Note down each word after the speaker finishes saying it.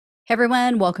Hey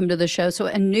everyone, welcome to the show. So,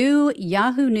 a new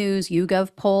Yahoo News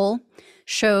YouGov poll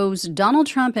shows Donald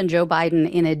Trump and Joe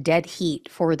Biden in a dead heat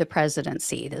for the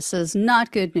presidency. This is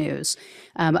not good news.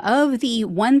 Of the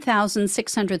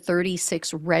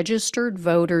 1,636 registered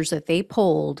voters that they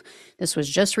polled, this was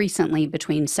just recently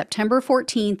between September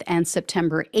 14th and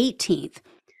September 18th,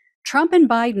 Trump and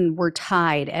Biden were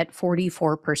tied at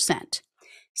 44%.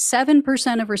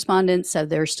 7% of respondents said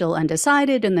they're still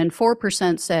undecided, and then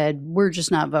 4% said, we're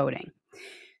just not voting.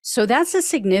 So that's a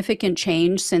significant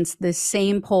change since the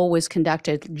same poll was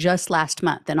conducted just last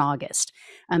month in August.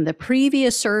 The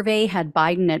previous survey had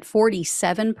Biden at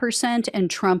 47% and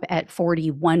Trump at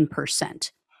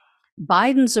 41%.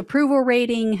 Biden's approval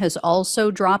rating has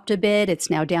also dropped a bit. It's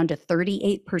now down to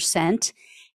 38%.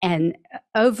 And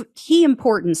of key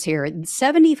importance here,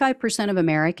 75% of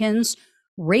Americans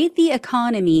rate the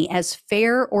economy as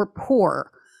fair or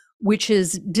poor, which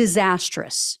is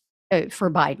disastrous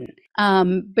for Biden.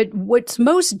 But what's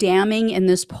most damning in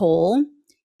this poll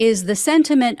is the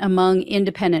sentiment among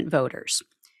independent voters.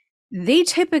 They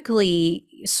typically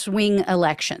swing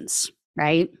elections,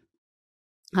 right?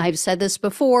 I've said this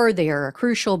before, they are a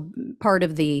crucial part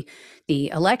of the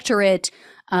electorate.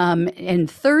 And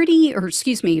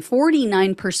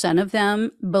 49% of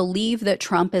them believe that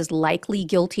Trump is likely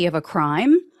guilty of a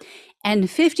crime. And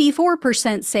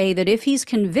 54% say that if he's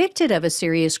convicted of a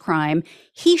serious crime,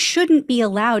 he shouldn't be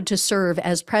allowed to serve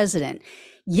as president.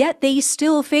 Yet they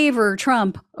still favor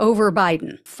Trump over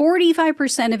Biden.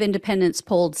 45% of independents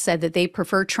polled said that they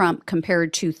prefer Trump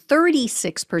compared to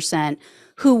 36%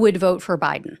 who would vote for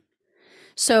Biden.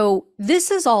 So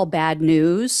this is all bad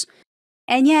news.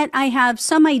 And yet I have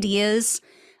some ideas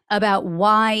about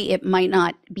why it might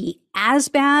not be as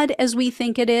bad as we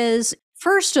think it is.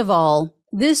 First of all,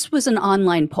 this was an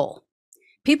online poll.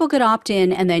 People could opt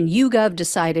in, and then YouGov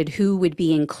decided who would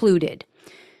be included.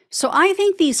 So I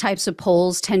think these types of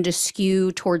polls tend to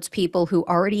skew towards people who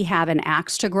already have an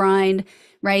axe to grind,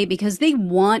 right? Because they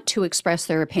want to express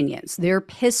their opinions. They're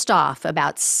pissed off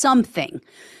about something.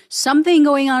 Something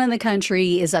going on in the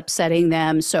country is upsetting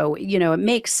them. So, it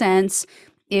makes sense.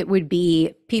 It would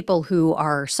be people who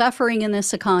are suffering in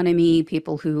this economy,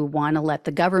 people who want to let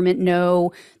the government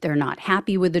know they're not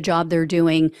happy with the job they're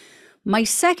doing. My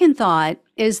second thought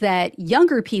is that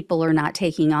younger people are not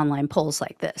taking online polls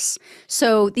like this.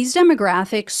 So these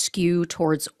demographics skew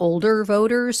towards older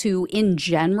voters who, in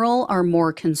general, are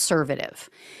more conservative.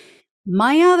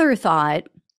 My other thought,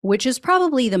 which is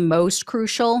probably the most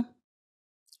crucial,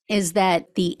 is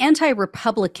that the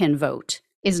anti-Republican vote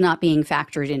is not being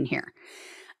factored in here.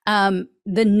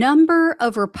 The number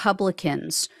of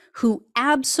Republicans who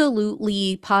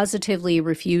absolutely, positively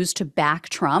refuse to back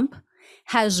Trump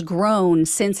has grown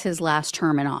since his last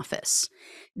term in office.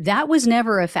 That was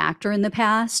never a factor in the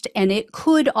past, and it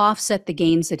could offset the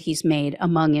gains that he's made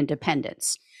among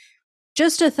independents.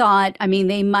 Just a thought,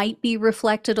 they might be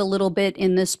reflected a little bit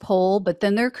in this poll, but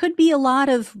then there could be a lot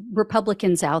of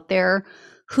Republicans out there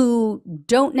who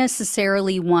don't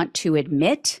necessarily want to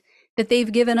admit that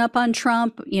they've given up on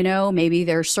Trump. Maybe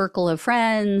their circle of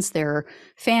friends, their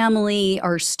family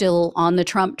are still on the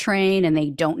Trump train and they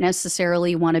don't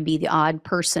necessarily want to be the odd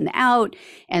person out.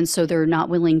 And so they're not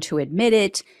willing to admit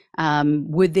it.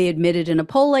 Would they admit it in a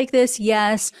poll like this?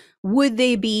 Yes. Would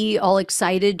they be all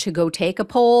excited to go take a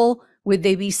poll? Would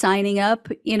they be signing up,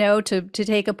 to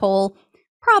take a poll?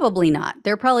 Probably not.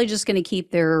 They're probably just going to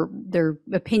keep their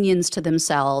opinions to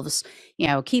themselves,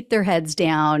 keep their heads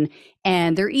down,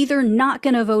 and they're either not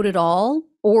going to vote at all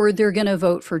or they're going to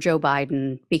vote for Joe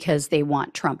Biden because they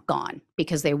want Trump gone,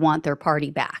 because they want their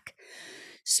party back.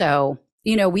 So,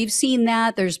 we've seen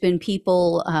that. There's been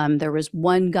people, there was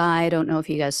one guy, I don't know if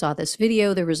you guys saw this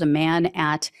video, there was a man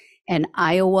at an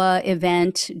Iowa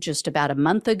event just about a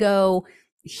month ago.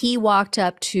 He walked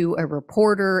up to a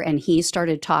reporter and he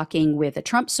started talking with a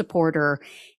Trump supporter,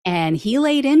 and he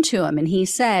laid into him and he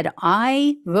said,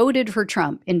 I voted for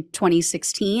Trump in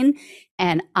 2016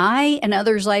 and I and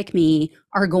others like me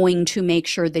are going to make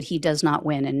sure that he does not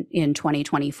win in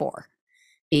 2024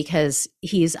 because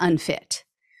he's unfit.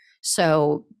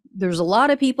 So there's a lot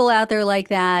of people out there like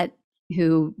that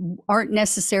who aren't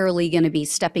necessarily going to be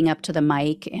stepping up to the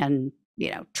mic and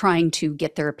trying to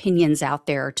get their opinions out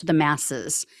there to the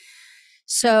masses.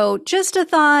 So just a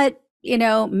thought,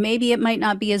 maybe it might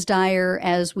not be as dire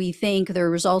as we think.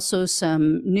 There was also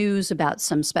some news about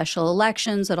some special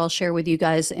elections that I'll share with you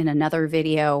guys in another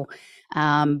video.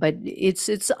 But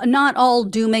it's not all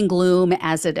doom and gloom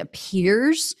as it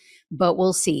appears, but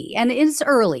we'll see. And it's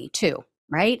early too,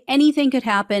 right? Anything could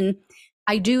happen.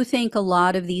 I do think a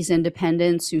lot of these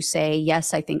independents who say,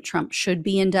 yes, I think Trump should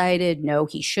be indicted, no,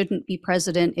 he shouldn't be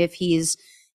president if he's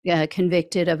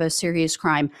convicted of a serious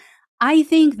crime. I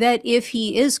think that if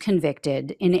he is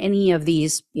convicted in any of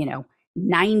these,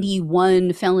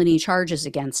 91 felony charges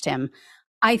against him,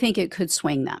 I think it could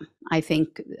swing them. I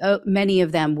think many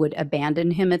of them would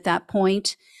abandon him at that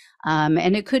point.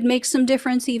 And it could make some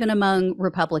difference even among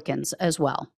Republicans as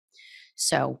well.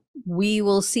 So we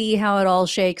will see how it all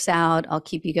shakes out. I'll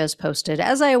keep you guys posted.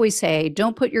 As I always say,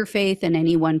 don't put your faith in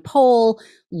any one poll.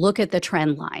 Look at the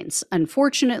trend lines.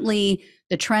 Unfortunately,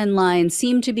 the trend lines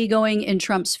seem to be going in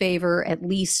Trump's favor, at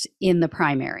least in the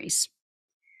primaries.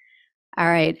 All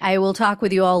right. I will talk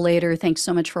with you all later. Thanks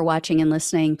so much for watching and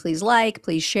listening. Please like,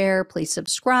 please share, please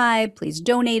subscribe, please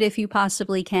donate if you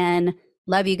possibly can.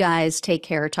 Love you guys. Take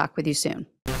care. Talk with you soon.